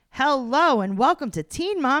Hello and welcome to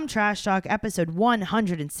Teen Mom Trash Talk, episode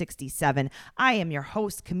 167. I am your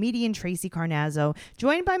host, comedian Tracy Carnazzo,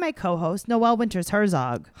 joined by my co-host, Noelle Winters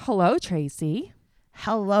Herzog. Hello, Tracy.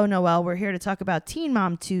 Hello, Noelle. We're here to talk about Teen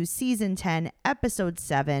Mom 2, Season 10, Episode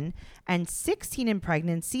 7, and 16 and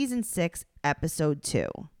Pregnant, Season 6, Episode 2.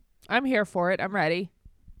 I'm here for it. I'm ready.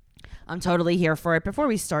 I'm totally here for it. Before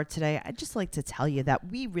we start today, I'd just like to tell you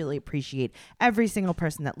that we really appreciate every single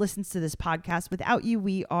person that listens to this podcast. Without you,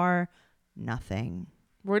 we are nothing.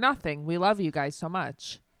 We're nothing. We love you guys so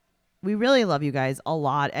much. We really love you guys a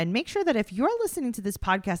lot. And make sure that if you're listening to this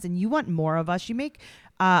podcast and you want more of us, you make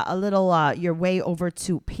a little your way over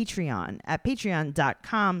to Patreon at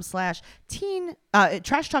patreon.com/teen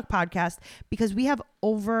trash talk podcast, because we have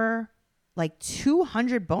over like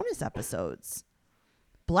 200 bonus episodes.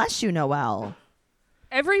 Bless you, Noelle.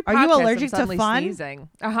 Every podcast, are you allergic to suddenly fun? Sneezing.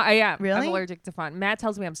 I am. Really? I'm allergic to fun. Matt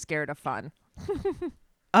tells me I'm scared of fun.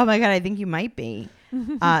 Oh my God, I think you might be.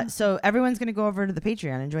 So everyone's going to go over to the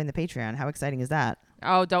Patreon and join the Patreon. How exciting is that?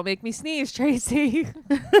 Oh, don't make me sneeze, Tracy.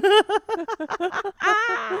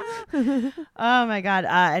 Oh my God.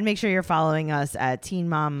 And make sure you're following us at Teen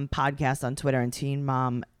Mom Podcast on Twitter and Teen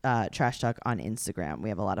Mom Trash Talk on Instagram. We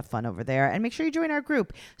have a lot of fun over there. And make sure you join our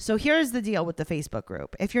group. So here's the deal with the Facebook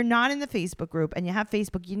group. If you're not in the Facebook group and you have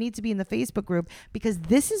Facebook, you need to be in the Facebook group, because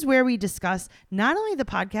this is where we discuss not only the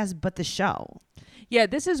podcast, but the show. Yeah,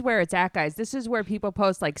 this is where it's at, guys. This is where people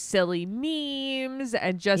post like silly memes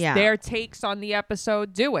and just their takes on the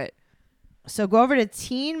episode. Do it. So go over to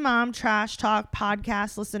Teen Mom Trash Talk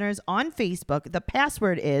Podcast listeners on Facebook. The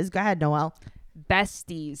password is, go ahead, Noelle.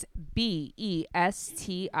 Besties, BESTIES.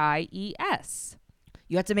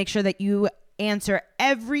 You have to make sure that you answer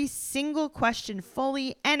every single question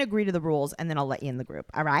fully and agree to the rules, and then I'll let you in the group.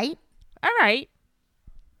 All right? All right.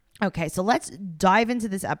 Okay, so let's dive into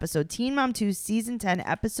this episode. Teen Mom 2, Season 10,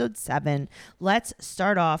 Episode 7. Let's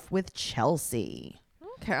start off with Chelsea.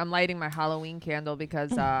 Okay, I'm lighting my Halloween candle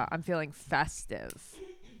because I'm feeling festive.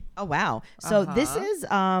 Oh, wow. So this is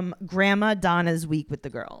Grandma Donna's week with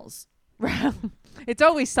the girls. It's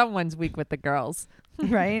always someone's week with the girls.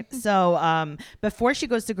 Right? So before she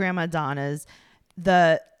goes to Grandma Donna's,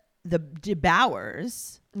 the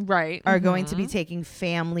DeBowers are going to be taking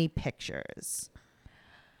family pictures.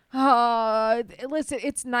 Listen,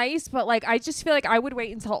 it's nice, but like I just feel like I would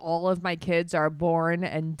wait until all of my kids are born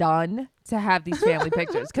and done to have these family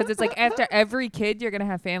pictures, because it's like after every kid you're gonna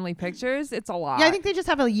have family pictures. It's a lot. Yeah, I think they just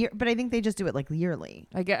have a year, but I think they just do it like yearly.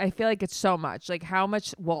 I feel like it's so much. Like, how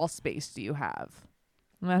much wall space do you have?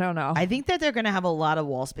 I don't know. I think that they're gonna have a lot of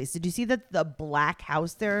wall space. Did you see that the black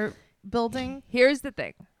house they're building? Here's the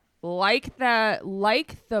thing. Like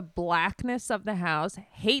the blackness of the house,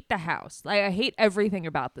 hate the house. Like, I hate everything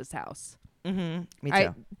about this house. Mm-hmm. Me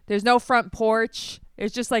too. There's no front porch.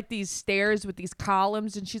 It's just like these stairs with these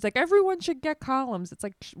columns, and she's like, everyone should get columns. It's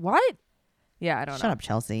like, what? Yeah, I don't know. Shut up,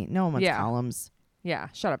 Chelsea. No one wants columns. Yeah,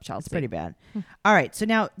 shut up, Chelsea. It's pretty bad. All right, so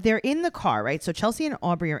now they're in the car, right? So Chelsea and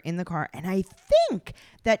Aubrey are in the car, and I think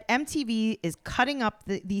that MTV is cutting up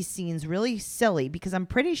these scenes really silly, because I'm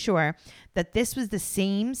pretty sure that this was the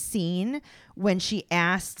same scene when she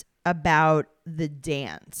asked about the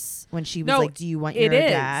dance, when she was like, do you want your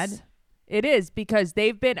dad? It is, because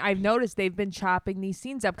I've noticed they've been chopping these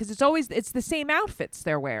scenes up, because it's the same outfits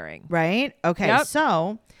they're wearing. Right? Okay, yep.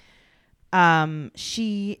 So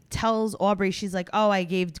she tells Aubrey, she's like, oh, I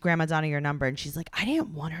gave Grandma Donna your number. And she's like, I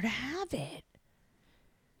didn't want her to have it.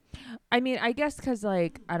 I mean, I guess because,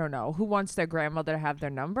 like, I don't know. Who wants their grandmother to have their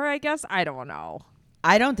number, I guess? I don't know.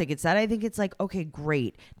 I don't think it's that. I think it's like, okay,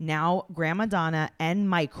 great. Now Grandma Donna and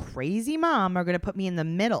my crazy mom are going to put me in the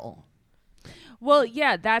middle. Well,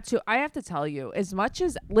 yeah, that too. I have to tell you, as much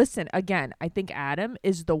as, listen, again, I think Adam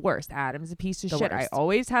is the worst. Adam's a piece of shit. Worst. I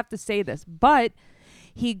always have to say this. But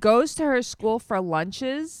he goes to her school for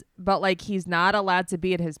lunches, but like he's not allowed to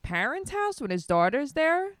be at his parents' house when his daughter's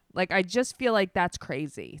there. Like, I just feel like that's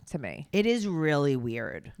crazy to me. It is really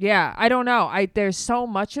weird. Yeah, I don't know. There's so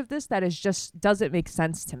much of this that is just doesn't make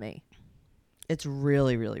sense to me. It's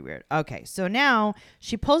really, really weird. Okay, so now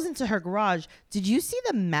she pulls into her garage. Did you see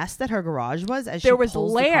the mess that her garage was as there she was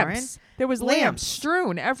pulls lamps. the car in? There was lamps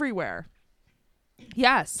strewn everywhere.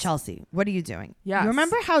 Yes. Chelsea, what are you doing? Yes. You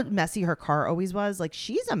remember how messy her car always was? Like,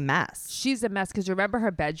 she's a mess. She's a mess, because remember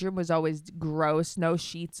her bedroom was always gross, no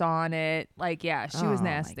sheets on it. Like, yeah, she was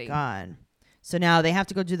nasty. Oh, my God. So now they have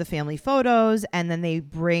to go do the family photos, and then they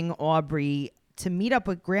bring Aubrey to meet up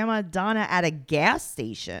with Grandma Donna at a gas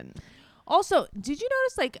station. Also, did you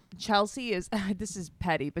notice like Chelsea is this is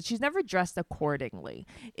petty, but she's never dressed accordingly.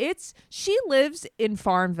 She lives in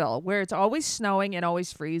Farmville where it's always snowing and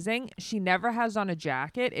always freezing. She never has on a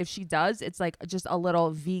jacket. If she does, it's like just a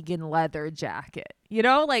little vegan leather jacket. You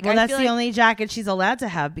know, like Well, I that's feel the like only jacket she's allowed to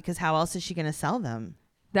have because how else is she going to sell them?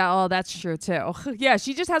 that's true too. Yeah,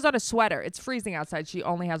 she just has on a sweater. It's freezing outside. She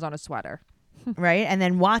only has on a sweater. Right? And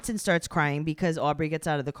then Watson starts crying because Aubrey gets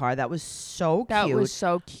out of the car. That was so cute. That was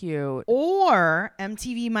so cute. Or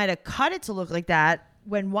MTV might have cut it to look like that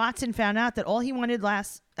when Watson found out that all he wanted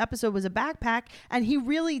last episode was a backpack, and he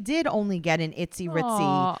really did only get an itsy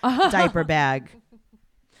ritzy diaper bag.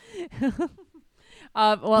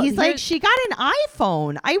 Well, he's like, she got an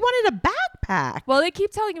iPhone. I wanted a backpack. Well, they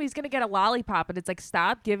keep telling him he's going to get a lollipop, and it's like,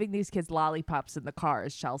 stop giving these kids lollipops in the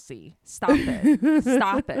cars, Chelsea. Stop it.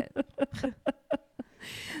 Stop it.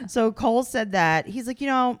 So Cole said that. He's like,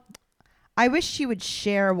 I wish she would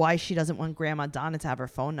share why she doesn't want Grandma Donna to have her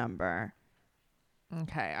phone number.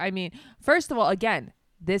 Okay. I mean, first of all, again,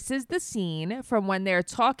 this is the scene from when they're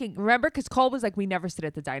talking. Remember, because Cole was like, we never sit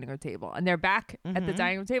at the dining room table. And they're back at the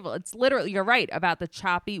dining room table. It's literally, you're right, about the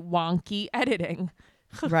choppy, wonky editing.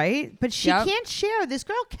 Right? But she can't share. This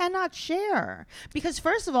girl cannot share. Because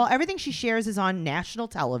first of all, everything she shares is on national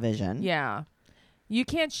television. Yeah. You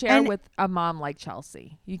can't share with a mom like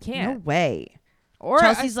Chelsea. You can't. No way. Or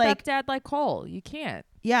Chelsea's a stepdad like Cole. You can't.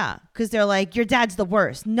 Yeah. Because they're like, your dad's the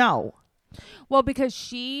worst. No. Well, because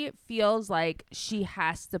she feels like she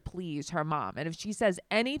has to please her mom. And if she says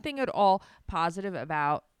anything at all positive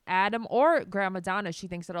about Adam or Grandma Donna, she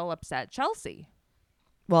thinks it'll upset Chelsea.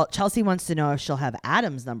 Well, Chelsea wants to know if she'll have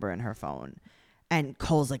Adam's number in her phone. And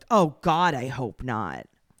Cole's like, oh, God, I hope not.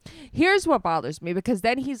 Here's what bothers me, because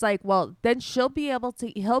then he's like, well, then he'll be able to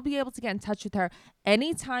get in touch with her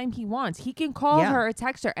anytime he wants. He can call her or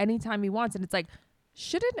text her anytime he wants. And it's like,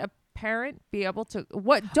 shouldn't a parent be able to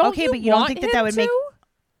but you don't think that would make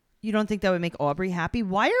you don't think that would make Aubrey happy?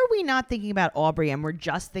 Why are we not thinking about Aubrey and we're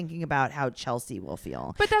just thinking about how Chelsea will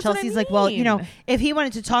feel? But that's Chelsea's what I mean. like, well, if he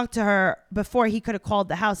wanted to talk to her before, he could have called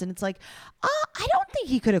the house. And it's like, I don't think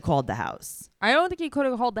he could have called the house. I don't think he could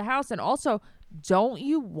have called the house. And also, don't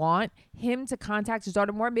you want him to contact his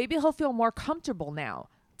daughter more? Maybe he'll feel more comfortable now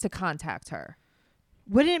to contact her.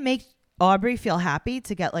 Wouldn't it make Aubrey feel happy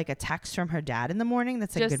to get like a text from her dad in the morning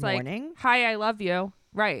that's like, good morning? Hi, I love you.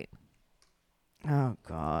 Right. Oh,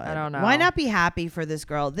 God. I don't know. Why not be happy for this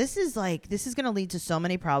girl? This is going to lead to so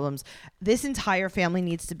many problems. This entire family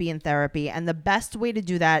needs to be in therapy. And the best way to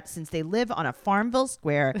do that, since they live on a Farmville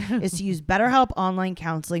square, is to use BetterHelp online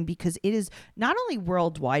counseling, because it is not only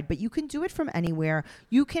worldwide, but you can do it from anywhere.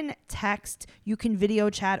 You can text, you can video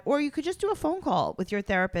chat, or you could just do a phone call with your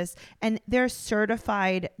therapist. And they're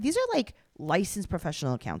certified. These are like licensed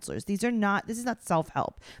professional counselors. This is not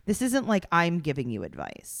self-help. This isn't like I'm giving you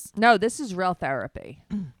advice. No, this is real therapy.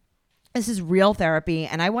 This is real therapy,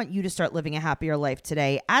 and I want you to start living a happier life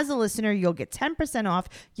today. As a listener, you'll get 10% off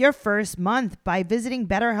your first month by visiting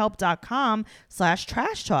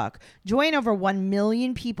BetterHelp.com/Trash Talk. Join over 1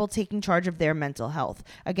 million people taking charge of their mental health.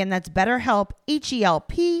 Again, that's BetterHelp,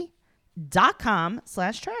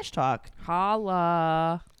 HELP.com/Trash Talk.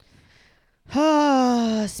 Holla.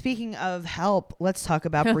 Speaking of help, let's talk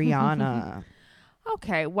about Brianna.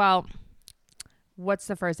 Okay, well, what's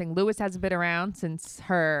the first thing? Lewis hasn't been around since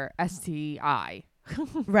her STI.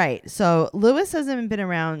 Right. So Lewis hasn't been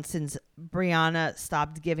around since Brianna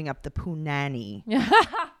stopped giving up the poo nanny. Did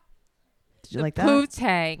you like that?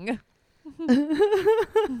 Poo-tang.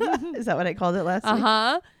 Is that what I called it last week?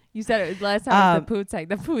 Uh-huh. You said it last time was the poo-tang,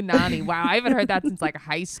 the poo-nani. Wow, I haven't heard that since like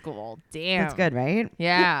high school. Damn. That's good, right?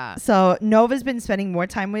 Yeah. So Nova's been spending more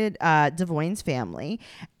time with Devoyne's family,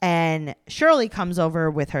 and Shirley comes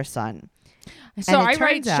over with her son. So I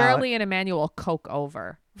write Shirley and Emmanuel coke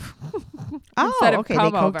over. Oh, okay.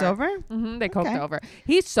 They coked over? Mm-hmm, they coked over.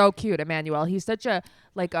 He's so cute, Emmanuel. He's such a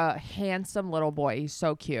handsome little boy. He's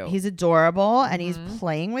so cute. He's adorable, and he's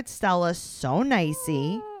playing with Stella so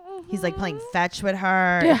nicey. He's like playing fetch with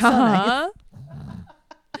her. Yeah. It's so nice.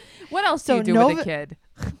 What else do you do with a kid?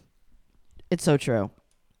 It's so true.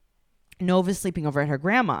 Nova's sleeping over at her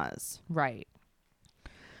grandma's. Right.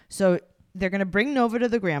 So they're going to bring Nova to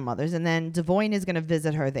the grandmother's, and then Devoyne is going to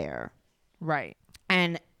visit her there. Right.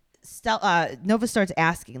 And Nova starts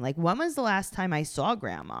asking, like, when was the last time I saw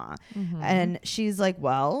grandma? Mm-hmm. And she's like,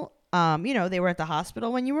 well, they were at the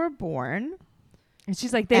hospital when you were born. And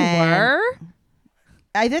she's like, they were?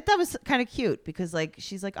 I thought that was kind of cute because, like,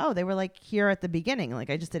 she's like, oh, they were like here at the beginning. Like,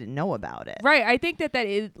 I just didn't know about it. Right. I think that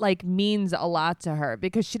it like means a lot to her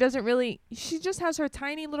because she doesn't really, she just has her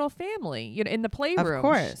tiny little family, in the playroom. Of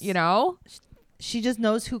course. She just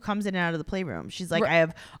knows who comes in and out of the playroom. She's like, Right. I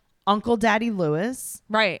have Uncle Daddy Lewis.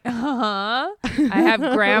 Right. Uh-huh. I have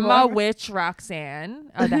Grandma Witch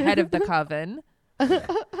Roxanne, the head of the coven.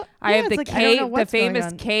 I have it's the like, I don't know the what's going famous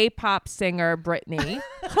on. K-pop singer Britney.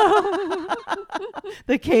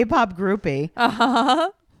 The K-pop groupie.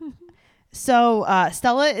 Uh-huh. So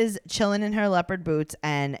Stella is chilling in her leopard boots,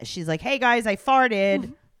 and she's like, hey, guys, I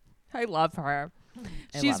farted. I love her.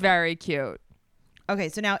 She's love her. very cute. Okay,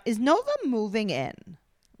 so now, is Nova moving in?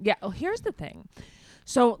 Yeah. Oh, here's the thing.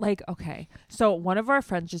 So, like, okay. So one of our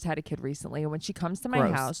friends just had a kid recently, and when she comes to my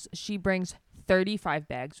Gross. house, she brings 35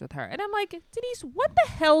 bags with her. And I'm like, Denise, what the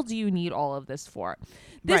hell do you need all of this for?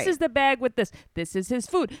 This Right. is the bag with this. This is his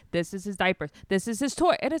food. This is his diapers. This is his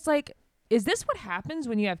toy. And it's like, is this what happens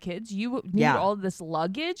when you have kids? You need Yeah. all this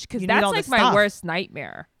luggage? Because You need that's all like this my stuff. worst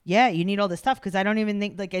nightmare. Yeah, you need all this stuff because I don't even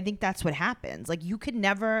think, like, I think that's what happens. Like, you could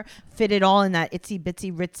never fit it all in that itsy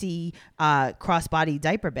bitsy ritzy crossbody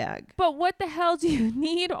diaper bag. But what the hell do you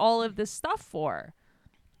need all of this stuff for?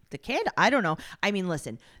 The kid, I don't know. I mean,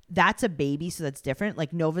 listen, that's a baby, so that's different.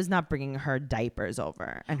 Like, Nova's not bringing her diapers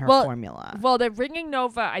over and her formula. Well, they're bringing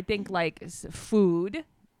Nova, I think, like food.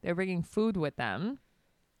 They're bringing food with them,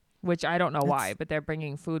 which I don't know why, but they're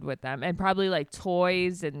bringing food with them, and probably like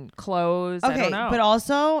toys and clothes. I Okay, don't know. but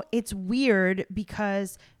also it's weird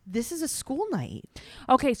because this is a school night.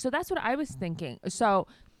 Okay, so that's what I was thinking. So,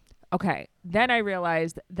 okay, then I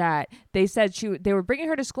realized that they said they were bringing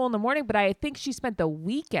her to school in the morning, but I think she spent the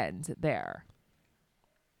weekend there.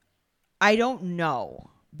 I don't know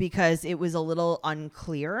because it was a little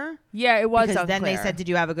unclear. Yeah, it was Because then they unclear. said, "Did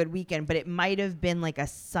you have a good weekend?" But it might have been like a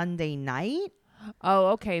Sunday night. Oh,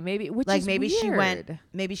 okay, maybe. Which Like is maybe weird.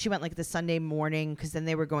 she went like the Sunday morning because then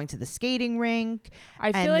they were going to the skating rink.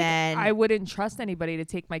 I feel and like then I wouldn't trust anybody to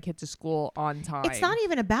take my kid to school on time. it's not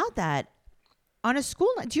even about that. On a school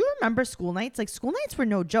night, do you remember school nights? Like school nights were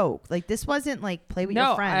no joke. Like this wasn't like play with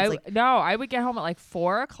your friends. I would get home at like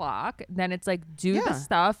 4:00. Then it's like do the Yeah.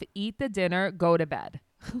 stuff, eat the dinner, go to bed.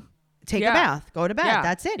 Take Yeah. a bath, go to bed. Yeah.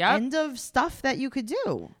 That's it. Yep. End of stuff that you could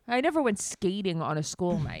do. I never went skating on a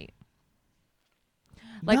school night.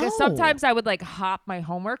 Like No. sometimes I would like hop my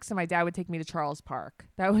homework, so my dad would take me to Charles Park.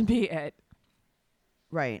 That would be it.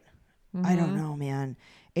 Right. I don't know, man.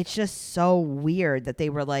 It's just so weird that they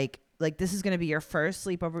were like this is going to be your first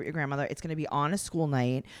sleepover with your grandmother. It's going to be on a school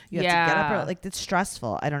night. You have to get up early. Like it's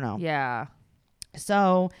stressful. I don't know. Yeah.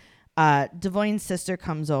 So Devoyne's sister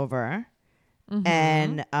comes over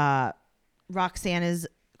and Roxanne is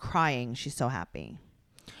crying. She's so happy.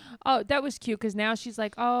 Oh, that was cute because now she's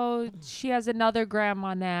like, oh, she has another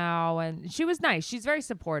grandma now, and she was nice. She's very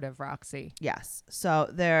supportive, Roxy. Yes. So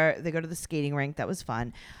they go to the skating rink. That was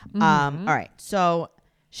fun. All right. So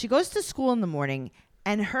she goes to school in the morning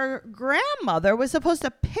and her grandmother was supposed to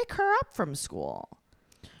pick her up from school.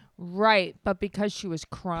 Right, but because she was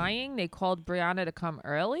crying, they called Brianna to come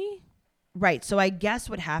early. Right. So I guess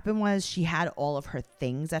what happened was she had all of her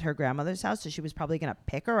things at her grandmother's house. So she was probably going to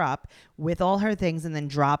pick her up with all her things and then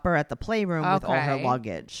drop her at the playroom with all her Okay.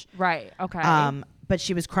 luggage. Right. Okay. But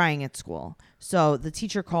she was crying at school. So the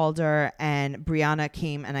teacher called her and Brianna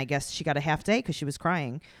came and I guess she got a half day because she was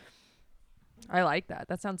crying. I like that.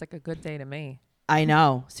 That sounds like a good day to me. I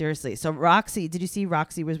know. Seriously. So Roxy, did you see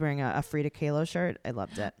Roxy was wearing a Frida Kahlo shirt? I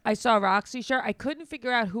loved it. I saw Roxy shirt. I couldn't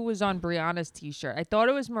figure out who was on Brianna's t-shirt. I thought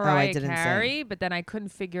it was Mariah didn't see. Carey, but then I couldn't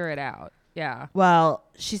figure it out. Yeah. Well,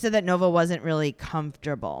 she said that Nova wasn't really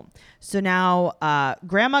comfortable. So now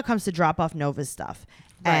Grandma comes to drop off Nova's stuff.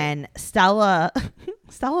 Right. And Stella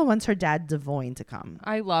wants her dad Devoyne to come.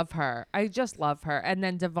 I love her. I just love her. And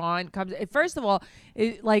then Devon comes. First of all,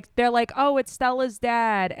 they're like, oh, it's Stella's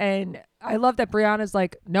dad. And I love that Brianna's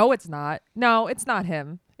like, no, it's not. No, it's not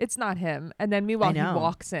him. It's not him. And then meanwhile, he know.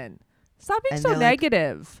 walks in. Stop being And so they're like-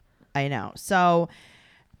 negative. I know. So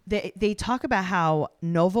they talk about how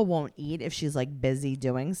Nova won't eat if she's like busy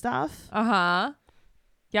doing stuff. Uh-huh.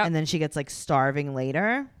 Yep. And then she gets like starving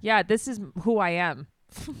later. Yeah, this is who I am.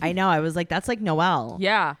 I know. I was like, that's like Noelle.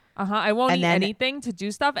 Yeah. Uh-huh. I won't And eat then- anything to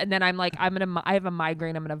do stuff. And then I'm like, I have a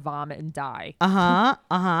migraine. I'm going to vomit and die.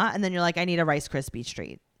 And then you're like, I need a Rice Krispie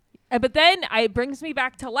treat. But then it brings me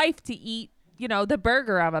back to life to eat, the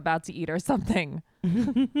burger I'm about to eat or something.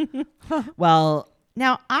 Well,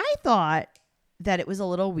 now I thought that it was a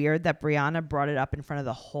little weird that Brianna brought it up in front of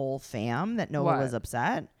the whole fam that Nova What? was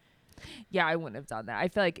upset. Yeah, I wouldn't have done that. I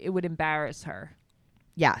feel like it would embarrass her.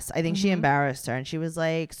 Yes, I think she embarrassed her. And she was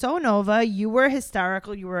like, so Nova, you were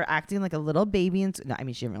hysterical. You were acting like a little baby. No, I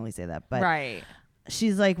mean, she didn't really say that. But Right.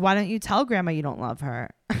 she's like, why don't you tell Grandma you don't love her?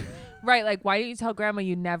 Right, like why didn't you tell grandma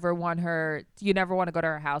you never want to go to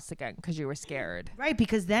her house again because you were scared? Right,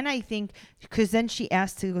 because then she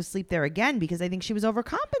asked to go sleep there again because I think she was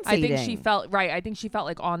overcompensating. I think she felt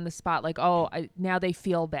like on the spot, like, oh, now they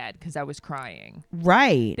feel bad because I was crying.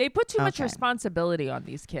 Right. They put too much responsibility on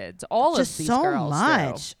these kids. All Just of these so girls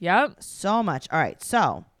much. do. Yep. So much. All right,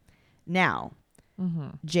 so now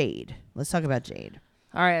Jade. Let's talk about Jade.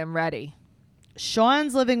 All right, I'm ready.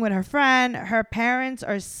 Sean's living with her friend. Her parents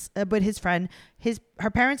are with his friend. Her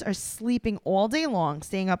parents are sleeping all day long,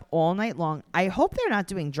 staying up all night long. I hope they're not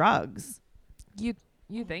doing drugs. You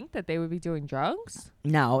think that they would be doing drugs?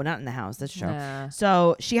 No, not in the house. That's true. Nah.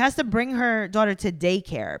 So she has to bring her daughter to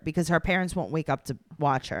daycare because her parents won't wake up to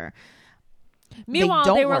watch her.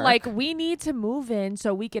 Meanwhile, they were like, we need to move in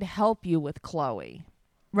so we could help you with Chloe.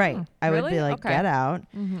 Right. I would Really? be like, Okay. get out.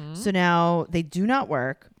 So now they do not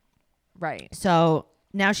work. Right. So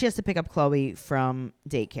now she has to pick up Chloe from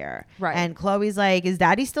daycare. Right. And Chloe's like, is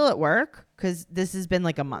Daddy still at work? Because this has been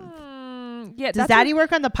like a month. Yeah. Does Daddy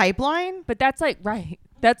work on the pipeline? But that's like, right.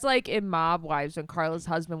 That's like in Mob Wives when Carla's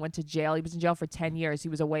husband went to jail. He was in jail for 10 years. He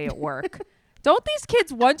was away at work. Don't these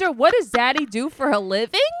kids wonder, what does Daddy do for a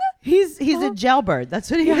living? He's a jailbird.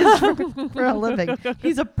 That's what he is for a living.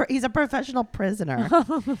 He's a professional prisoner.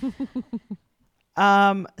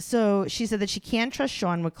 So she said that she can't trust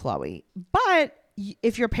Sean with Chloe, but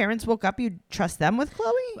if your parents woke up, you'd trust them with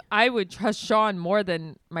Chloe? I would trust Sean more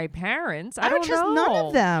than my parents. I would don't trust know. none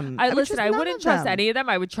of them. I trust none wouldn't of trust them. any of them.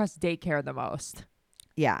 I would trust daycare the most.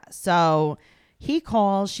 Yeah. So he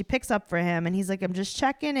calls, she picks up for him, and he's like, I'm just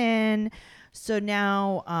checking in. So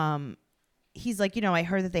now he's like, I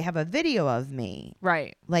heard that they have a video of me.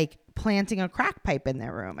 Right. Like planting a crack pipe in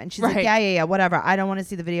their room. And she's Right. like, yeah, whatever. I don't want to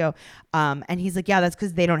see the video. And he's like, yeah, that's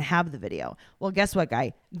because they don't have the video. Well, guess what,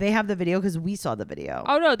 guy? They have the video because we saw the video.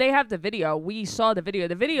 Oh, no, they have the video. We saw the video.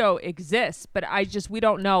 The video exists, but we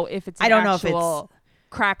don't know if it's an actual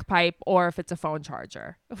crack pipe or if it's a phone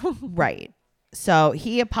charger. Right. So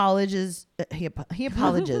he apologizes. He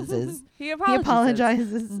apologizes. He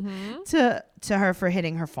apologizes to her for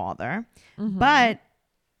hitting her father, but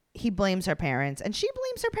he blames her parents, and she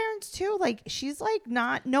blames her parents too. Like she's like,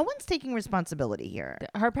 no one's taking responsibility here.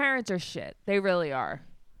 Her parents are shit. They really are.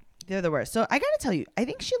 They're the worst. So I gotta tell you, I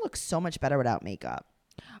think she looks so much better without makeup.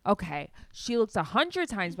 Okay, she looks 100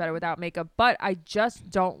 times better without makeup, but I just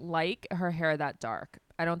don't like her hair that dark.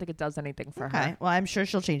 I don't think it does anything for her. Well, I'm sure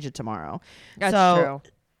she'll change it tomorrow. That's true.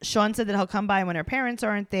 Sean said that he'll come by when her parents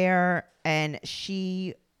aren't there, and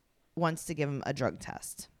she wants to give him a drug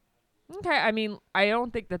test. Okay, I mean, I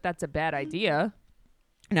don't think that that's a bad idea.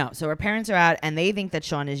 No, so her parents are out, and they think that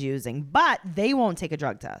Sean is using, but they won't take a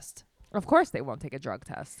drug test. Of course they won't take a drug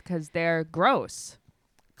test because they're gross.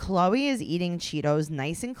 Chloe is eating Cheetos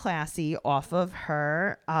nice and classy off of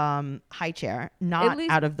her high chair, not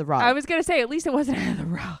out of the rug. I was going to say, at least it wasn't out of the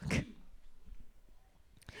rug.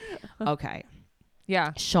 Okay.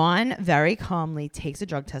 Yeah. Sean very calmly takes a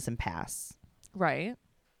drug test and pass. Right.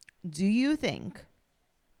 Do you think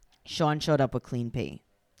Sean showed up with clean pee?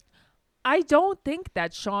 I don't think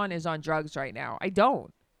that Sean is on drugs right now. I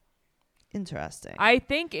don't. Interesting. I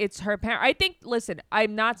think it's her parent. Listen,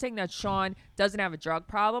 I'm not saying that Sean doesn't have a drug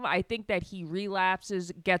problem. I think that he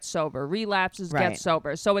relapses, gets sober, gets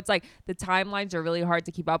sober. So it's like the timelines are really hard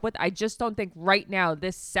to keep up with. I just don't think right now,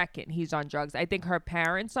 this second, he's on drugs. I think her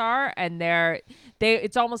parents are, and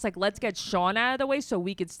it's almost like, let's get Sean out of the way so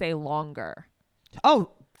we could stay longer.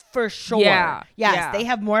 Oh, for sure. Yeah. Yes, Yeah. they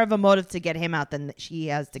have more of a motive to get him out than she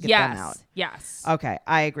has to get them out. Yes. Okay,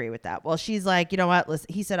 I agree with that. Well, she's like, you know what? Listen,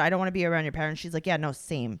 he said, I don't want to be around your parents. She's like, yeah, no,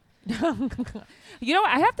 same. You know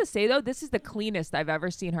what? I have to say, though, this is the cleanest I've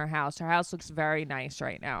ever seen her house. Her house looks very nice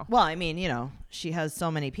right now. Well, I mean, she has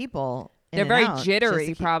so many people. They're very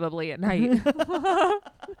jittery probably at night. They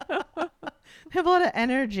have a lot of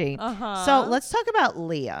energy. So let's talk about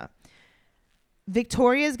Leah.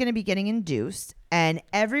 Victoria is going to be getting induced, and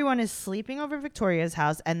everyone is sleeping over Victoria's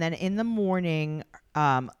house. And then in the morning,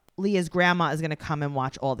 Leah's grandma is going to come and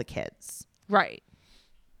watch all the kids. Right.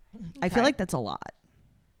 I feel like that's a lot.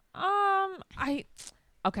 I'm probably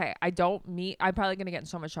going to get in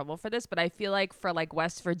so much trouble for this, but I feel like for like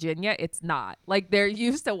West Virginia, it's not. Like they're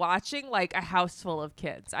used to watching like a house full of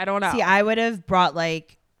kids. I don't know. See, I would have brought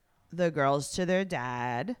like the girls to their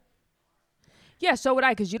dad. Yeah, so would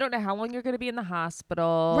I, because you don't know how long you're going to be in the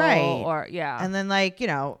hospital. Right. Or, yeah. And then like,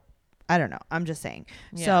 I don't know. I'm just saying.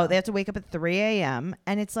 Yeah. So they have to wake up at 3 a.m.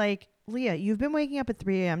 And it's like, Leah, you've been waking up at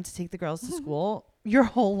 3 a.m. to take the girls to school your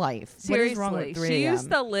whole life. Seriously, what is wrong with 3 she a.m.? used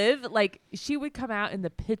to live, like, she would come out in the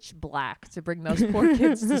pitch black to bring those poor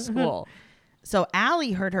kids to school. So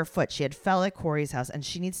Allie hurt her foot. She had fell at Corey's house, and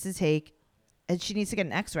she needs to get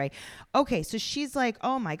an x-ray. Okay, so she's like,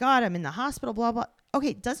 oh my God, I'm in the hospital, blah, blah.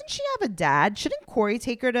 Okay, doesn't she have a dad? Shouldn't Corey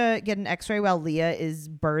take her to get an x-ray while Leah is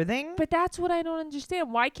birthing? But that's what I don't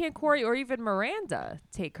understand. Why can't Corey or even Miranda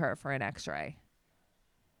take her for an x-ray?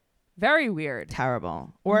 Very weird.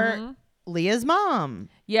 Terrible. Or Leah's mom.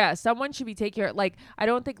 Yeah, someone should be taking her. Like, I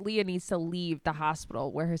don't think Leah needs to leave the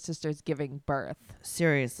hospital where her sister's giving birth.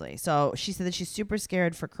 Seriously. So she said that she's super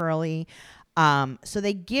scared for Curly. So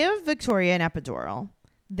they give Victoria an epidural.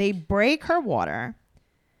 They break her water.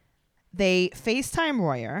 They FaceTime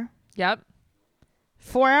Royer. Yep.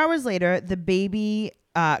 4 hours later, the baby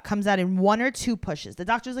comes out in 1 or 2 pushes. The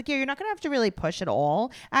doctor's like, yeah, you're not going to have to really push at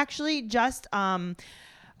all. Actually, just open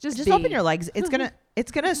your legs.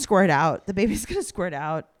 It's gonna squirt out. The baby's gonna squirt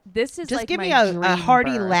out. This is just like give my me a dream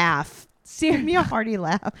hearty birth. laugh. Give me a hearty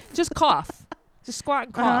laugh. Just cough. Just squat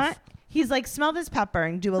and cough. He's like, smell this pepper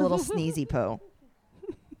and do a little sneezy poo.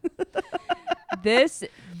 This,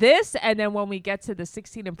 and then when we get to the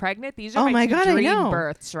 16 and pregnant, these are my God, dream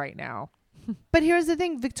births right now. But here's the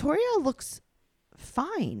thing: Victoria looks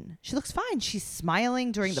fine. She looks fine. She's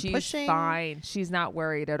smiling during the pushing. She's fine. She's not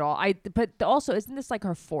worried at all. But also, isn't this like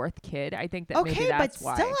her 4th kid? I think that maybe that's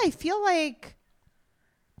why. Okay, but still, I feel like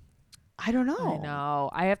I don't know. I know.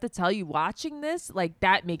 I have to tell you, watching this, like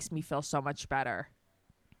that makes me feel so much better.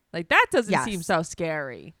 Like that doesn't seem so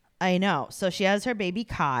scary. I know. So she has her baby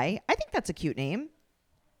Kai. I think that's a cute name.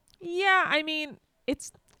 Yeah, I mean,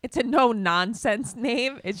 it's a no nonsense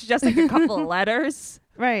name. It's just like a couple of letters.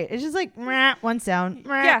 Right. It's just like one sound.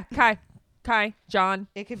 Yeah, Kai, John.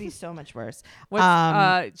 It could be so much worse.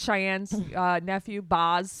 What's Cheyenne's nephew,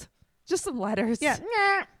 Boz? Just some letters. Yeah.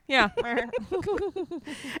 Yeah.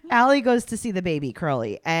 Allie goes to see the baby,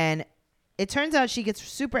 Curly, and it turns out she gets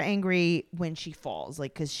super angry when she falls,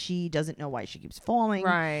 like, because she doesn't know why she keeps falling.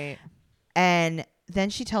 Right. And then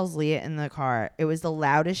she tells Leah in the car it was the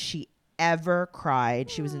loudest she ever cried.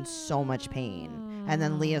 She was in so much pain. And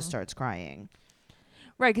then Leah starts crying.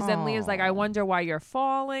 Right, because then Leah's like, I wonder why you're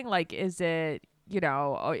falling. Like, is it,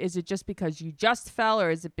 is it just because you just fell, or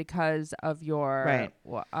is it because of your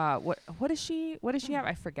what does she have?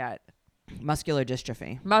 I forget. Muscular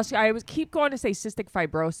dystrophy. I keep going to say cystic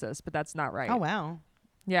fibrosis, but that's not right. Oh, wow.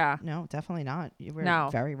 Yeah. No, definitely not. You were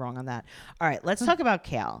very wrong on that. All right, let's talk about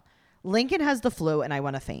Kale. Lincoln has the flu, and I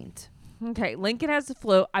want to faint. Okay, Lincoln has the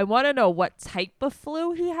flu. I want to know what type of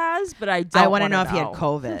flu he has, but I don't. I want to know if he had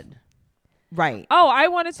COVID. Right. Oh, I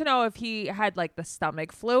wanted to know if he had like the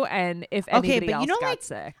stomach flu and if anybody else got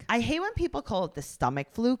sick. I hate when people call it the stomach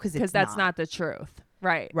flu because that's not the truth.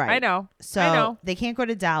 Right. Right. I know. So they can't go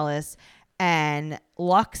to Dallas, and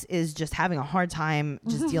Lux is just having a hard time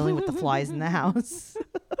just dealing with the flies in the house.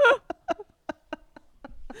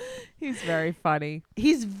 He's very funny.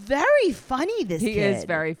 He's very funny, this kid. He is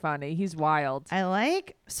very funny. He's wild.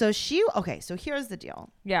 So here's the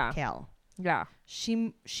deal. Yeah. Kale. Yeah.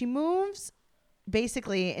 She moves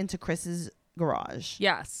basically into Chris's garage.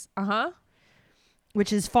 Yes. Uh-huh.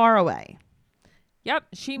 Which is far away. Yep.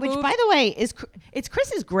 Which, by the way, it's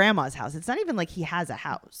Chris's grandma's house. It's not even like he has a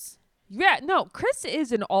house. Yeah. No, Chris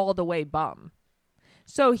is an all the way bum.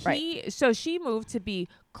 So she moved to be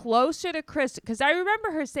closer to Chris, because I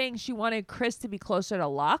remember her saying she wanted Chris to be closer to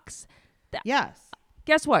Lux. Yes.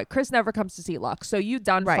 Guess what? Chris never comes to see Lux, so you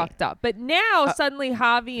done fucked up. But now suddenly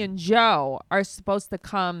Javi and Joe are supposed to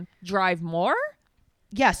come drive more?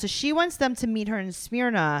 Yeah, so she wants them to meet her in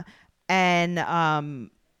Smyrna, and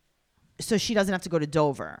so she doesn't have to go to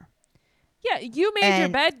Dover. Yeah, you made your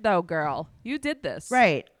bed though, girl. You did this.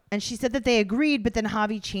 Right. And she said that they agreed, but then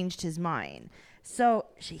Javi changed his mind. So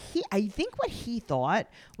I think what he thought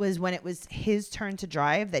was when it was his turn to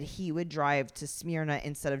drive, that he would drive to Smyrna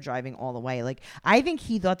instead of driving all the way. Like, I think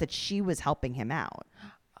he thought that she was helping him out.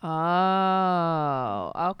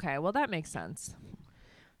 Oh, okay. Well, that makes sense.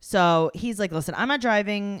 So he's like, listen, I'm not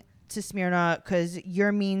driving to Smyrna because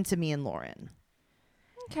you're mean to me and Lauren.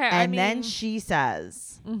 Okay. And then she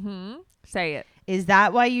says, say it. Is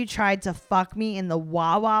that why you tried to fuck me in the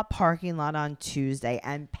Wawa parking lot on Tuesday?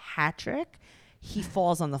 And Patrick, he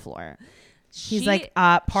falls on the floor. He's like,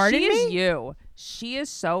 pardon me? She is you. She is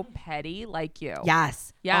so petty like you.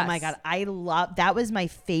 Yes. Oh my God. That was my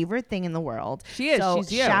favorite thing in the world. She is. So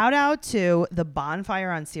she's you. Shout out to the Bonfire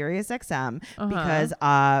on Sirius XM because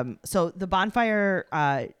so the Bonfire,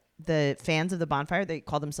 the fans of the Bonfire, they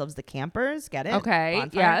call themselves the Campers. Get it? Okay.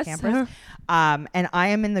 Bonfire Campers. And I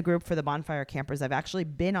am in the group for the Bonfire Campers. I've actually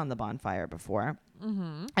been on the Bonfire before.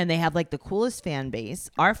 And they have like the coolest fan base.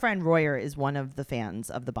 Our friend Royer is one of the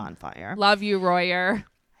fans of the Bonfire. Love you, Royer.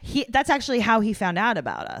 That's actually how he found out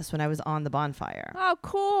about us when I was on the bonfire. Oh,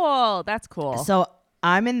 cool. That's cool. So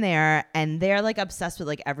I'm in there and they're like obsessed with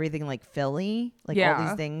like everything like Philly, like all Yeah.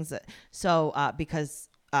 these things. So because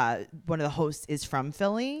one of the hosts is from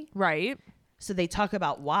Philly. Right. So they talk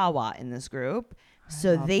about Wawa in this group.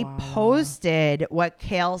 So love they Wawa. posted what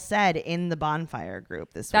Kale said in the bonfire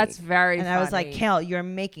group this That's week. very And funny. I was like, Kale, you're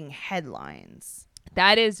making headlines.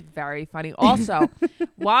 That is very funny. Also,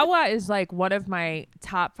 Wawa is like one of my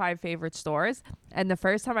top 5 favorite stores. And the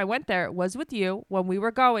first time I went there was with you when we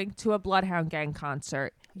were going to a Bloodhound Gang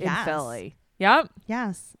concert in Yes. Philly. Yep.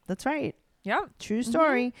 Yes, that's right. Yep. True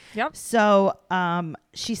story. Yep. So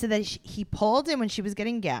she said that he pulled in when she was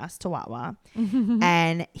getting gas to Wawa,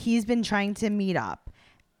 and he's been trying to meet up.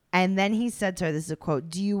 And then he said to her, this is a quote,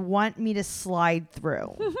 "Do you want me to slide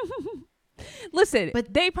through?" Listen,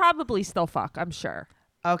 but they probably still fuck, I'm sure.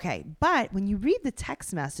 Okay, but when you read the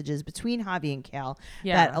text messages between Javi and Kale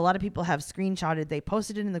Yeah. that a lot of people have screenshotted, they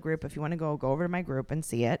posted it in the group. If you want to go over to my group and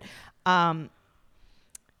see it.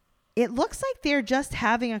 It looks like they're just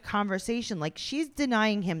having a conversation. Like she's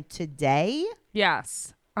denying him today,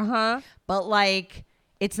 Yes. Uh-huh. but like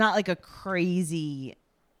it's not like a crazy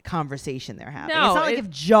conversation they're having. No, it's not like if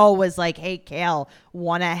Joe was like, "Hey, Kale,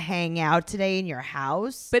 want to hang out today in your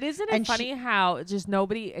house?" But isn't it And funny how just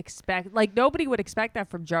nobody would expect that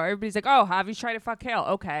from Joe. Everybody's like, oh, Javi's trying to fuck Kale.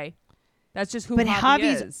 Okay. That's just who But Javi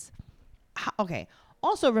Javi's- is. Okay.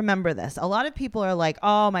 Also, remember this. A lot of people are like,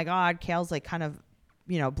 "Oh my God, Kale's like kind of,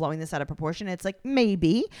 blowing this out of proportion." It's like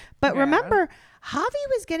maybe, but Yeah. remember, Javi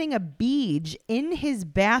was getting a beach in his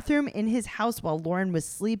bathroom in his house while Lauren was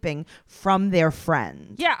sleeping from their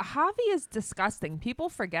friend. Yeah, Javi is disgusting. People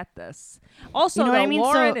forget this. Also, You know what though, I mean?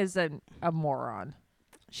 Lauren So- is a moron.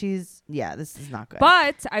 This is not good.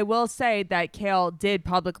 But I will say that Kale did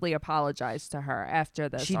publicly apologize to her after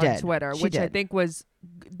this She on did. Twitter, She which I did. think was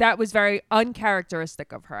very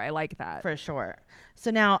uncharacteristic of her. I like that. For sure.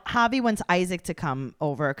 So now Javi wants Isaac to come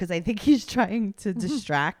over because I think he's trying to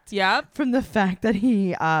distract Yep. from the fact that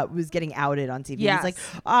he was getting outed on TV. Yes. He's like,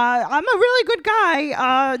 "I'm a really good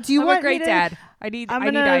guy. Do you I'm want a great me to?" dad. I need I'm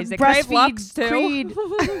gonna Isaac. Can I have breastfeed Lux too? Creed.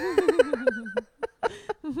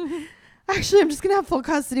 Actually, I'm just gonna have full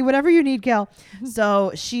custody. Whatever you need, Gail.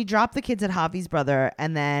 So she dropped the kids at Javi's brother,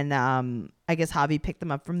 and then I guess Javi picked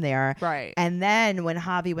them up from there. Right. And then when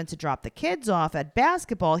Javi went to drop the kids off at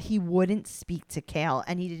basketball, he wouldn't speak to Kale,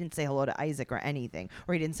 and he didn't say hello to Isaac or anything,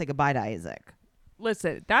 or he didn't say goodbye to Isaac.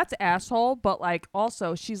 Listen, that's asshole, but like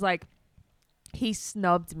also she's like, he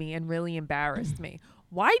snubbed me and really embarrassed me.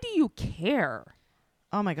 Why do you care?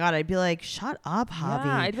 Oh my God, I'd be like, shut up, Javi.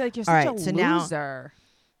 Yeah, I'd be like, you're All such right, a so now- loser.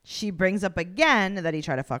 She brings up again that he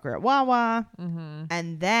tried to fuck her at Wawa, Mm-hmm.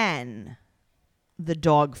 and then the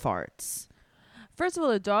dog farts. First of all,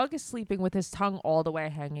 the dog is sleeping with his tongue all the way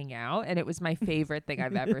hanging out, and it was my favorite thing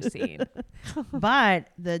I've ever seen. But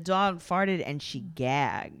the dog farted and she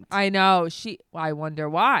gagged. I know. I wonder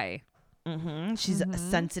why. She's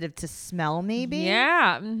sensitive to smell, maybe.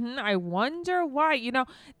 Yeah. I wonder why.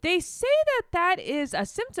 They say that is a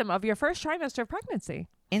symptom of your first trimester of pregnancy.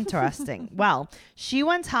 Interesting. Well, she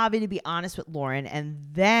wants Javi to be honest with Lauren, and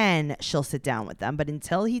then she'll sit down with them. But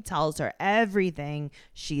until he tells her everything,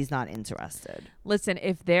 she's not interested. Listen,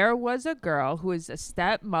 if there was a girl who is a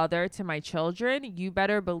stepmother to my children, you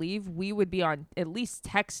better believe we would be on at least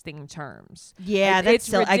texting terms. Yeah, Like, that's it's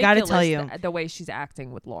silly. I gotta tell ridiculous you, the way she's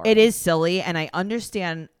acting with Lauren. it is silly, and I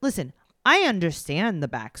understand. Listen, I understand the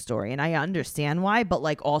backstory, and I understand why, but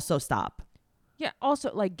like, also stop. Yeah.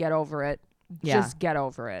 Also, like, get over it. Yeah. Just get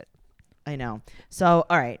over it. I know. So,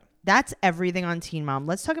 all right. That's everything on Teen Mom.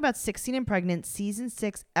 Let's talk about 16 and Pregnant, Season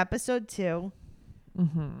 6, Episode 2.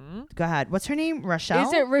 Go ahead. What's her name? Rochelle?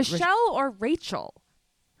 Is it Rochelle or Rachel?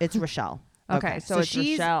 It's Rochelle. Okay, so it's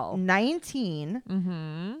she's Rochelle.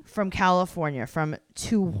 19 from California, from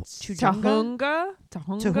Tahunga?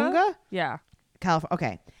 Tahunga? Yeah. California.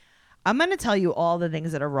 Okay. I'm going to tell you all the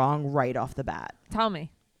things that are wrong right off the bat. Tell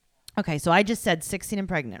me. Okay, so I just said 16 and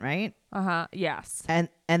pregnant, right? Yes. And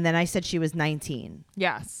then I said she was 19.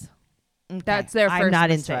 Yes. Okay. That's their first I'm not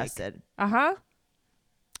mistake. interested.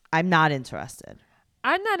 I'm not interested.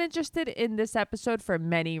 not interested in this episode for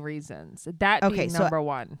many reasons. That Okay, being so- number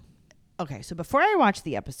one. Okay, so before I watch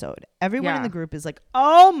the episode, everyone in Yeah. the group is like,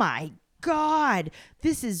 "Oh my God,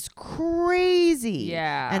 this is crazy."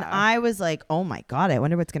 Yeah. And I was like, "Oh my God, I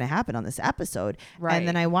wonder what's going to happen on this episode." Right. And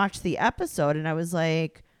then I watched the episode and I was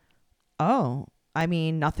like, "Oh, I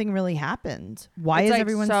mean, nothing really happened. Why It's is like,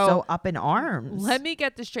 everyone so so up in arms?" Let me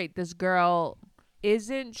get this straight. This girl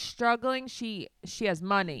isn't struggling. She has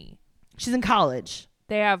money. She's in college.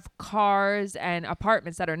 They have cars and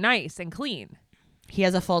apartments that are nice and clean. He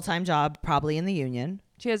has a full-time job, probably in the union.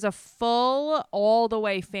 She has a full, all the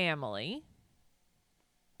way family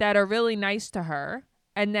that are really nice to her.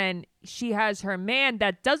 And then she has her man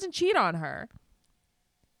that doesn't cheat on her.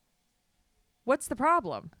 What's the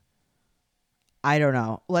problem? I don't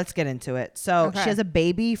know. Let's get into it. So Okay. she has a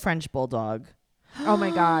baby French bulldog. Oh my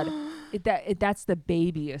God. That's the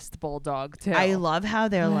babyest bulldog too. I love how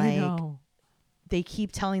they're I like, know. they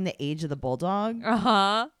keep telling the age of the bulldog.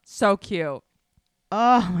 Uh-huh. So cute.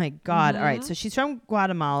 Oh my God. All Mm-hmm. right. So she's from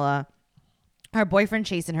Guatemala. Her boyfriend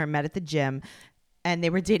Chase and her met at the gym, and they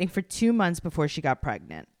were dating for 2 months before she got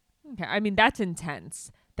pregnant. Okay. I mean, that's intense.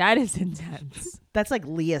 That is intense. That's like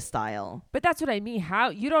Leah style. But that's what I mean. How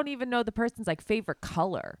you don't even know the person's like favorite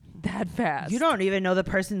color that fast. You don't even know the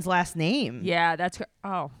person's last name. Yeah,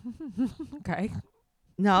 oh. Okay.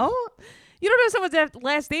 No? You don't know someone's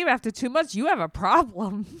last name after 2 months. You have a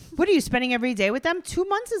problem. What are you spending every day with them? 2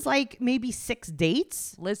 months is like maybe 6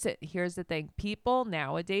 dates. Listen, here's the thing. People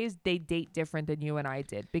nowadays, they date different than you and I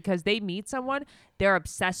did because they meet someone, they're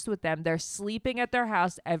obsessed with them. They're sleeping at their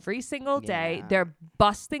house every single day. Yeah. They're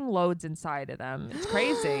busting loads inside of them. It's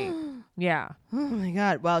crazy. Yeah. Oh my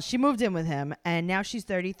God. Well, she moved in with him and now she's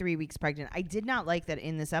 33 weeks pregnant. I did not like that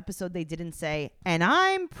in this episode they didn't say, and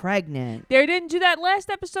I'm pregnant. They didn't do that last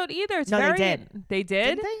episode either. It's No, they very, did. They did?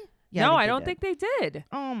 Didn't they? Yeah, No, I I don't did. think they did.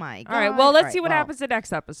 Oh my God. All right. Well, let's All see what well, happens the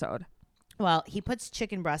next episode. Well, he puts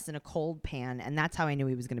chicken breast in a cold pan, and that's how I knew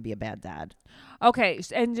he was going to be a bad dad. Okay,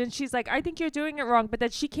 and then she's like, I think you're doing it wrong, but then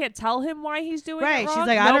she can't tell him why he's doing Right. it wrong. She's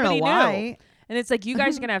like, I don't know Nobody knew. why. And it's like, you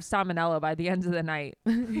guys are going to have salmonella by the end of the night.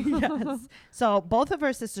 Yes. So both of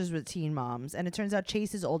her sisters were teen moms, and it turns out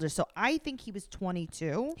Chase is older. So I think he was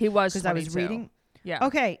 22. He was Because I was 22. reading. Yeah.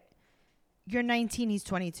 Okay. You're 19. He's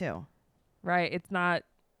 22. Right. It's not.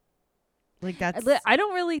 Like that's. I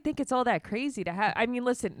don't really think it's all that crazy to have. I mean,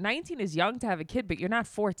 listen, 19 is young to have a kid, but you're not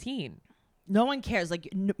 14. No one cares. Like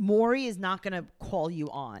Maury is not going to call you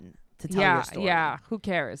on to tell Yeah. your story. Yeah. Who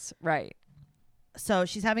cares? Right. So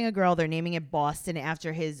she's having a girl. They're naming it Boston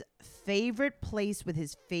after his favorite place with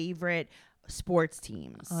his favorite sports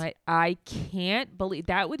teams. I can't believe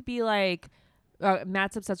that would be like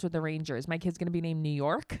Matt's obsessed with the Rangers. My kid's going to be named New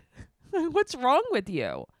York. What's wrong with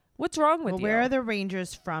you? What's wrong with Well, you? where are the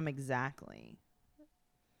Rangers from exactly?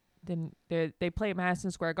 Then they play at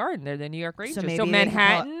Madison Square Garden. They're the New York Rangers. So, maybe they can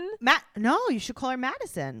Manhattan. No, you should call her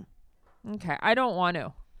Madison. Okay, I don't want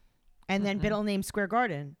to. And then middle name Square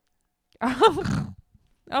Garden.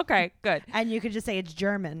 Okay, good. And you could just say it's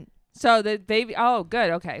German. So the baby. Oh,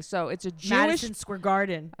 good. Okay, so it's a Jewish, Madison Square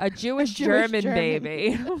Garden. a Jewish, Jewish German, German.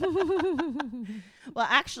 baby. Well,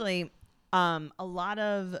 actually, a lot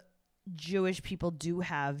of Jewish people do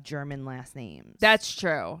have German last names. That's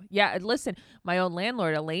true. Yeah. Listen, my own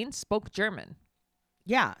landlord Elaine spoke German.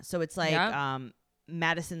 yeah. So it's like Yeah.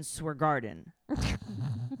 Madison Square Garden.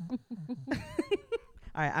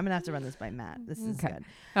 All right, I'm gonna have to run this by Matt. This is Okay. good.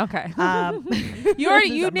 Okay. You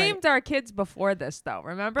I'm named our kids before this though.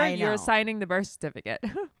 Remember, I you're know. signing the birth certificate.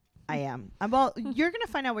 I am. Well, you're gonna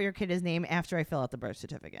find out what your kid is named after I fill out the birth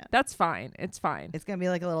certificate. That's fine. It's fine. It's gonna be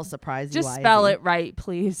like a little surprise. Just spell it right,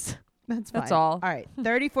 please. That's That's fine. all. All right.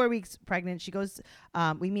 34 weeks pregnant. She goes.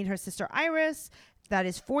 We meet her sister Iris. That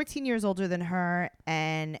is 14 years older than her,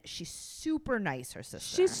 and she's super nice. Her sister.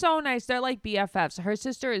 She's so nice. They're like BFFs. Her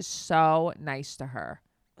sister is so nice to her.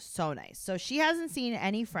 so nice. So she hasn't seen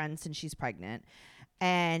any friends since she's pregnant,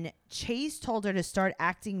 and Chase told her to start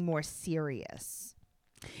acting more serious.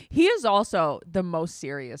 He is also the most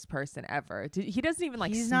serious person ever. He doesn't even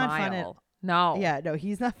like He's smile. not fun at- No. Yeah, no,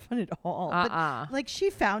 he's not fun at all. But, Uh-uh. like she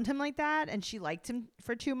found him like that, and she liked him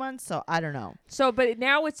for 2 months. So I don't know. So, but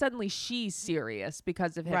now it's suddenly she's serious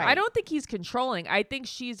because of him. Right. I don't think he's controlling. I think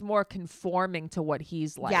she's more conforming to what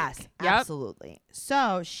he's like. Yes, Yep. absolutely.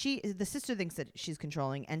 So the sister thinks that she's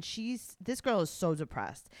controlling, and this girl is so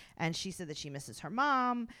depressed, and she said that she misses her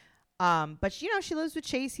mom. But she lives with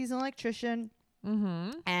Chase. He's an electrician,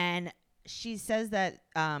 and she says that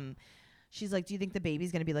she's like, "Do you think the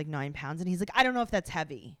baby's gonna be like 9 pounds?" And he's like, "I don't know if that's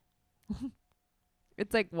heavy."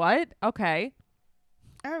 It's like, what? Okay.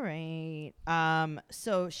 All right.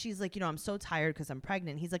 So she's like, I'm so tired because I'm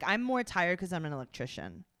pregnant. He's like, I'm more tired because I'm an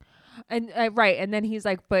electrician. And right. And then he's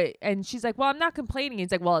like, and she's like, well, I'm not complaining.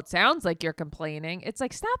 He's like, well, it sounds like you're complaining. It's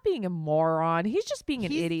like, stop being a moron. He's just being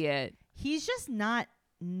an idiot. He's just not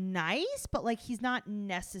nice, but like he's not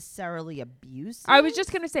necessarily abusive. I was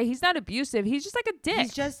just going to say, he's not abusive. He's just like a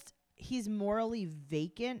dick. He's morally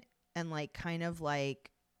vacant and like kind of like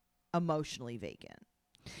emotionally vacant.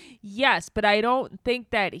 Yes, but I don't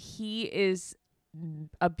think that he is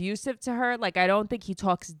abusive to her. Like, I don't think he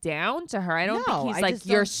talks down to her. I don't No, think he's I like, just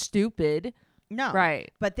you're don't- stupid. No.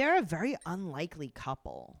 Right. But they're a very unlikely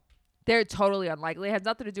couple. They're totally unlikely. It has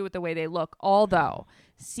nothing to do with the way they look. Although,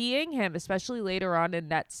 seeing him, especially later on in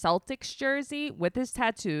that Celtics jersey with his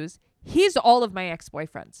tattoos, he's all of my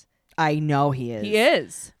ex-boyfriends. I know he is. He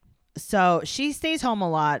is. So she stays home a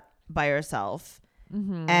lot by herself.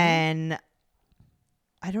 Mm-hmm. And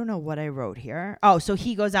I don't know what I wrote here. Oh, so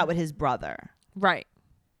he goes out with his brother. Right.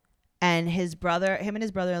 And him and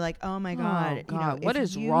his brother are like, oh my God. Oh, God. What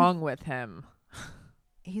is wrong with him?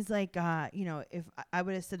 He's like, if I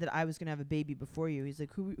would have said that I was going to have a baby before you, he's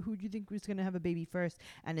like, who do you think was going to have a baby first?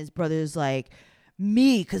 And his brother's like,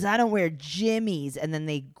 me, because I don't wear jimmies. And then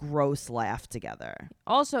they gross laugh together.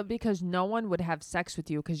 Also, because no one would have sex with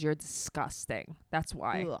you because you're disgusting. That's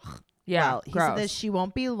why. Ugh. Yeah. Well, he gross. said that she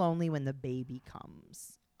won't be lonely when the baby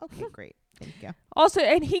comes. Okay, great. Thank you. Also,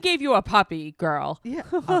 and he gave you a puppy, girl. Yeah.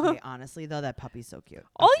 Okay, honestly, though, that puppy's so cute.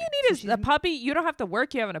 All Okay, you need so is a puppy. You don't have to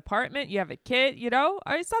work. You have an apartment. You have a kid. You know,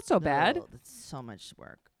 it's not so bad. Ugh, that's so much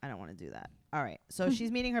work. I don't want to do that. All right. So she's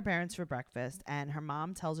meeting her parents for breakfast, and her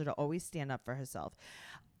mom tells her to always stand up for herself.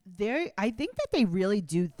 I think that they really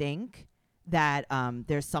do think that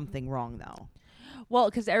there's something wrong, though. Well,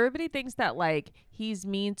 because everybody thinks that like he's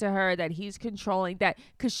mean to her, that he's controlling, that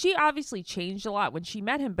because she obviously changed a lot when she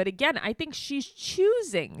met him. But again, I think she's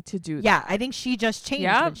choosing to do that. Yeah, I think she just changed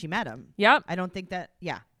when she met him. Yep. I don't think that.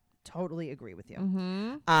 Yeah, totally agree with you.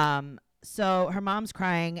 Mm-hmm. So her mom's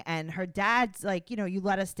crying, and her dad's like, you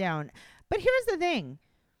let us down. But here's the thing: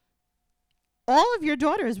 all of your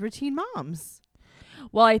daughters were teen moms.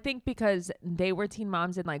 Well, I think because they were teen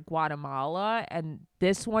moms in like Guatemala, and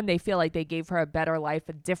this one, they feel like they gave her a better life,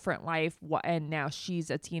 a different life, and now she's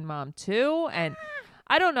a teen mom too. And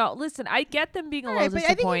I don't know. Listen, I get them being a little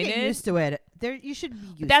disappointed. I think you get used to it. You should be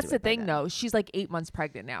used to it. That's the thing, though. She's like 8 months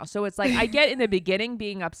pregnant now, so it's like I get in the beginning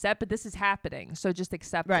being upset, but this is happening, so just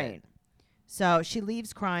accept it. So she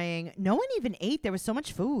leaves crying. No one even ate. There was so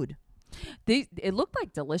much food. It looked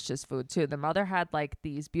like delicious food too. The mother had like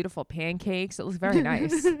these beautiful pancakes. It was very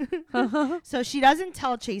nice. So she doesn't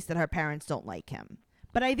tell Chase that her parents don't like him,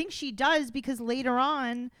 but I think she does because later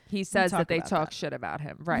on he says that they talk shit about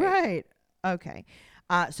him. Right. Okay.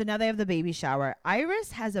 So now they have the baby shower.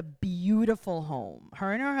 Iris has a beautiful home.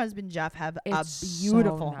 Her and her husband Jeff have a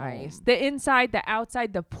beautiful home. The inside, the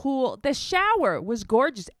outside, the pool, the shower was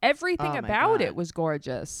gorgeous. Everything about it was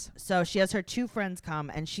gorgeous. So she has her 2 friends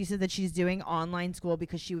come, and she said that she's doing online school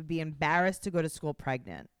because she would be embarrassed to go to school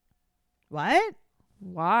pregnant. What?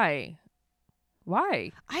 Why?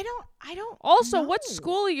 I don't. Also, know. what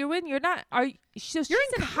school are you in? You're not. She's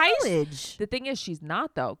in college. The thing is, she's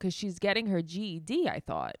not though, because she's getting her GED. I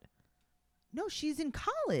thought. No, she's in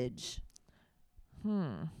college.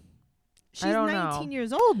 She's I don't 19 know.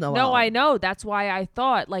 years old. No, I know. That's why I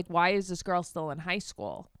thought, like, why is this girl still in high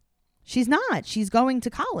school? She's not. She's going to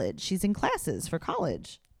college. She's in classes for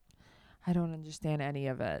college. I don't understand any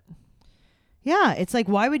of it. Yeah, it's like,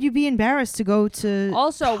 why would you be embarrassed to go to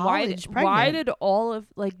also college why did all of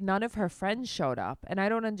like none of her friends showed up? And I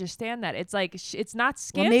don't understand that. It's like it's not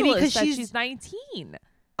scandalous maybe because she's 19.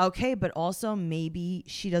 Okay, but also maybe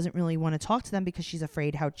she doesn't really want to talk to them because she's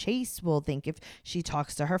afraid how Chase will think if she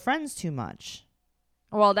talks to her friends too much.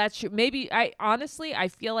 Well, that's true. Maybe I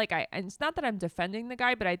feel like and it's not that I'm defending the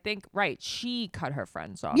guy, but I think she cut her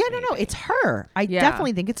friends off. Yeah, no, it's her. I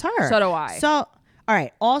definitely think it's her. So do I. So all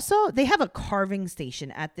right. Also, they have a carving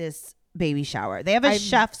station at this baby shower. They have a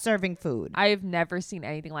chef serving food. I've never seen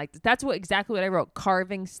anything like this. That's exactly what I wrote.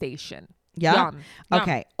 Carving station. Yeah. Yum.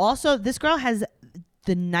 Okay. Also, this girl has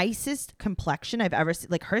the nicest complexion I've ever seen.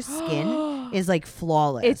 Like, her skin is like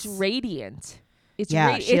flawless. It's radiant. It's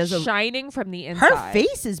it's shining from the inside. Her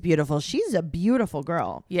face is beautiful. She's a beautiful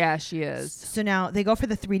girl. Yeah, she is. So now they go for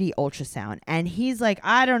the 3D ultrasound, and he's like,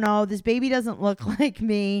 I don't know, this baby doesn't look like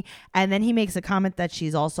me. And then he makes a comment that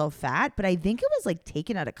she's also fat, but I think it was like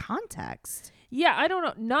taken out of context. Yeah, I don't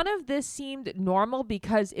know. None of this seemed normal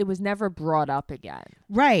because it was never brought up again.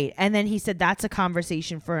 Right. And then he said that's a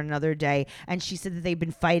conversation for another day. And she said that they've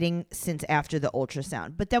been fighting since after the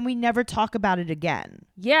ultrasound. But then we never talk about it again.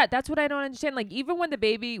 Yeah, that's what I don't understand. Like, even when the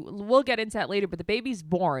baby, we'll get into that later, but the baby's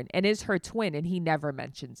born and is her twin, and he never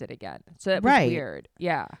mentions it again. So that was weird.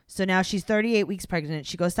 Yeah. So now she's 38 weeks pregnant.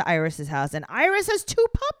 She goes to Iris's house, and Iris has 2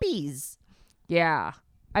 puppies. Yeah.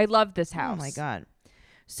 I love this house. Oh, my God.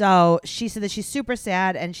 So she said that she's super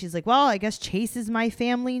sad, and she's like, well, I guess Chase is my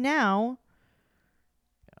family now.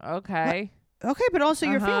 Okay. Okay, but also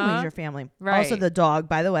your family's your family. Right. Also, the dog,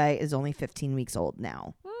 by the way, is only 15 weeks old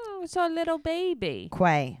now. It's a little baby.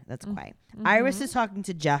 Quay. That's Quay. Iris is talking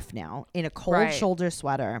to Jeff now in a cold shoulder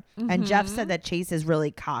sweater, and Jeff said that Chase is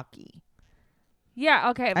really cocky. Yeah,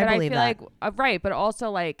 okay, but I believe feel that. like right, but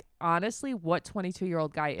also like honestly, what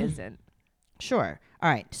 22-year-old guy isn't? Sure. All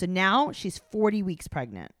right. So now she's 40 weeks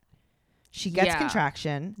pregnant. She gets Yeah.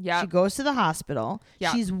 contraction. Yep. She goes to the hospital.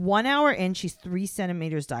 Yep. She's 1 hour in. She's 3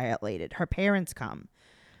 centimeters dilated. Her parents come.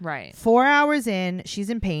 Right. 4 hours in, she's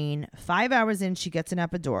in pain. 5 hours in, she gets an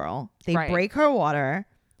epidural. They Right. break her water.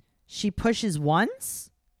 She pushes once.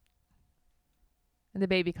 And the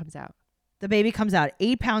baby comes out. The baby comes out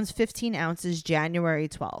 8 pounds, 15 ounces, January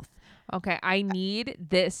 12th. Okay, I need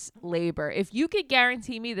this labor. If you could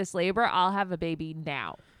guarantee me this labor, I'll have a baby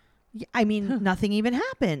now. I mean, nothing even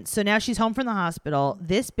happened. So now she's home from the hospital.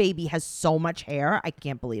 This baby has so much hair. I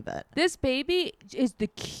can't believe it. This baby is the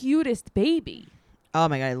cutest baby. Oh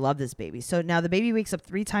my God, I love this baby. So now the baby wakes up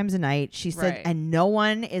 3 times a night. She said, Right. and no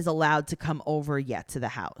one is allowed to come over yet to the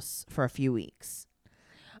house for a few weeks.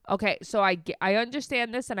 Okay, so I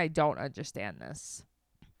understand this and I don't understand this.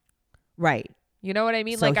 Right. You know what I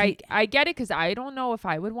mean? So like I get it because I don't know if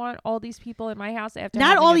I would want all these people in my house after Not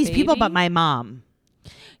having all a these people, baby. but my mom.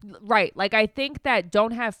 Right. Like I think that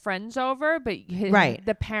don't have friends over, but Right.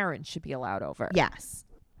 the parents should be allowed over. Yes,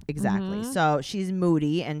 exactly. Mhm. So she's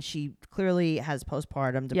moody and she clearly has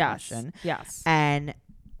postpartum depression. Yes. And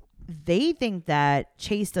they think that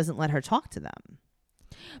Chase doesn't let her talk to them.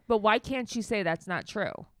 But why can't she say that's not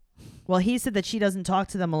true? Well, he said that she doesn't talk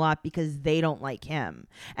to them a lot because they don't like him.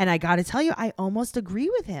 And I got to tell you, I almost agree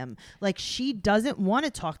with him. Like, she doesn't want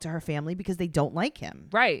to talk to her family because they don't like him.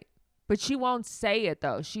 Right. But she won't say it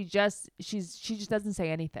though. She just doesn't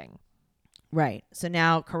say anything. Right. So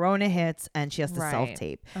now Corona hits and she has to Right.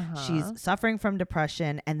 self-tape. Uh-huh. She's suffering from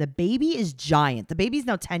depression and the baby is giant. The baby's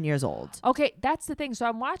now 10 years old. Okay, that's the thing. So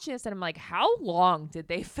I'm watching this and I'm like, how long did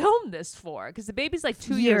they film this for? Because the baby's like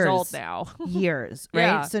 2 years old now. Years, right?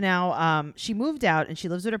 Yeah. So now she moved out and she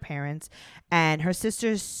lives with her parents and her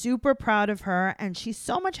sister's super proud of her and she's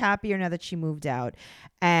so much happier now that she moved out.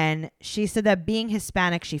 And she said that being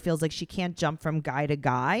Hispanic, she feels like she can't jump from guy to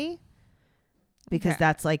guy because Okay.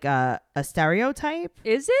 that's like a stereotype.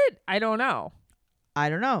 Is it? I don't know. I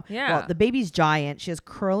don't know. Yeah. Well, the baby's giant. She has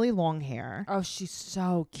curly long hair. Oh, she's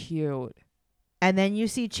so cute. And then you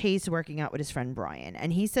see Chase working out with his friend Brian.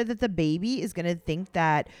 And he said that the baby is going to think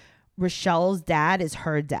that Rochelle's dad is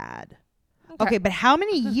her dad. Okay, but how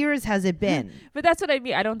many years has it been? But that's what I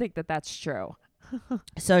mean. I don't think that that's true.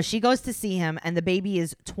 So she goes to see him, and the baby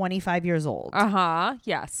is 25 years old. Uh-huh.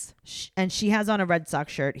 Yes. And she has on a Red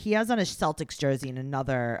Sox shirt. He has on a Celtics jersey in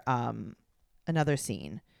another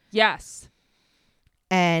scene. Yes.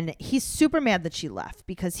 And he's super mad that she left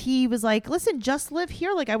because he was like, listen, just live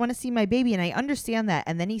here. Like, I want to see my baby. And I understand that.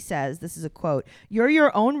 And then he says, this is a quote, "You're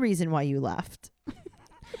your own reason why you left."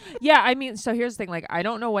 Yeah, I mean, so here's the thing. Like, I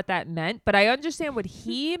don't know what that meant, but I understand what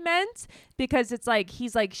he meant because it's like,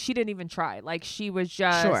 he's like, she didn't even try. Like, she was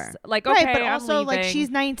just like, okay, right, but I'm also like leaving. she's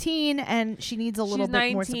 19 and she needs a little She's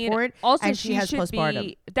bit more 19. support. Also, and she has should postpartum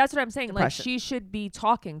be, that's what I'm saying. depression. Like, she should be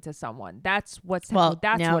talking to someone. That's what's Well,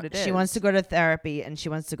 that's now what it is. she wants to go to therapy and she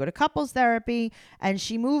wants to go to couples therapy and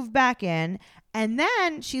she moved back in. And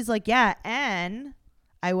then she's like, yeah, and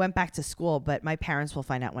I went back to school, but my parents will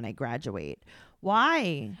find out when I graduate.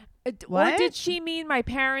 Why? Or What? did she mean my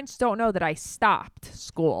parents don't know that I stopped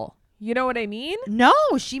school? You know what I mean? No,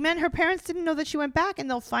 she meant her parents didn't know that she went back and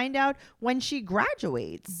they'll find out when she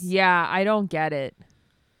graduates. Yeah, I don't get it.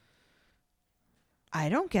 I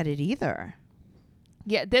don't get it either.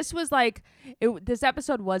 Yeah, this was like this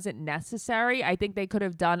episode wasn't necessary. I think they could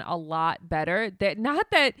have done a lot better. That not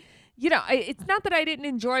that it's not that I didn't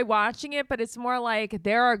enjoy watching it, but it's more like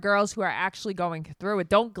there are girls who are actually going through it.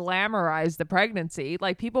 Don't glamorize the pregnancy.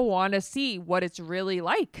 Like people want to see what it's really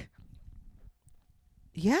like.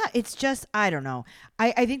 Yeah, it's just, I don't know.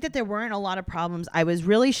 I think that there weren't a lot of problems. I was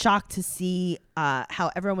really shocked to see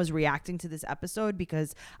how everyone was reacting to this episode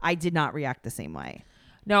because I did not react the same way.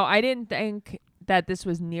 No, I didn't think that this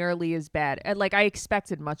was nearly as bad. Like I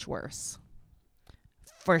expected much worse.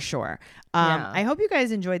 For sure. Yeah. I hope you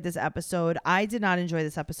guys enjoyed this episode. I did not enjoy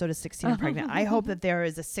this episode of 16 and Pregnant. I hope that there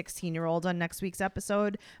is a 16-year-old on next week's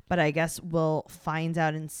episode, but I guess we'll find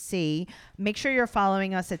out and see. Make sure you're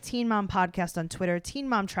following us at Teen Mom Podcast on Twitter, Teen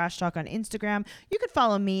Mom Trash Talk on Instagram. You could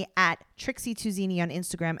follow me at Trixie Tuzini on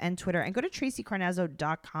Instagram and Twitter, and go to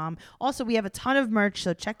TracyCarnazzo.com. Also, we have a ton of merch,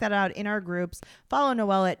 so check that out in our groups. Follow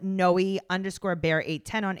Noelle at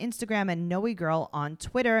Noe_Bear810 on Instagram and Noe Girl on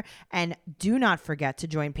Twitter. And do not forget to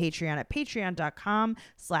join Patreon at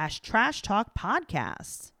patreon.com/Trash Talk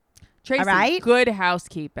Podcast. Tracy, All right. good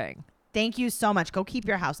housekeeping. Thank you so much. Go keep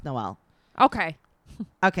your house, Noelle. Okay.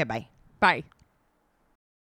 Okay, bye. Bye.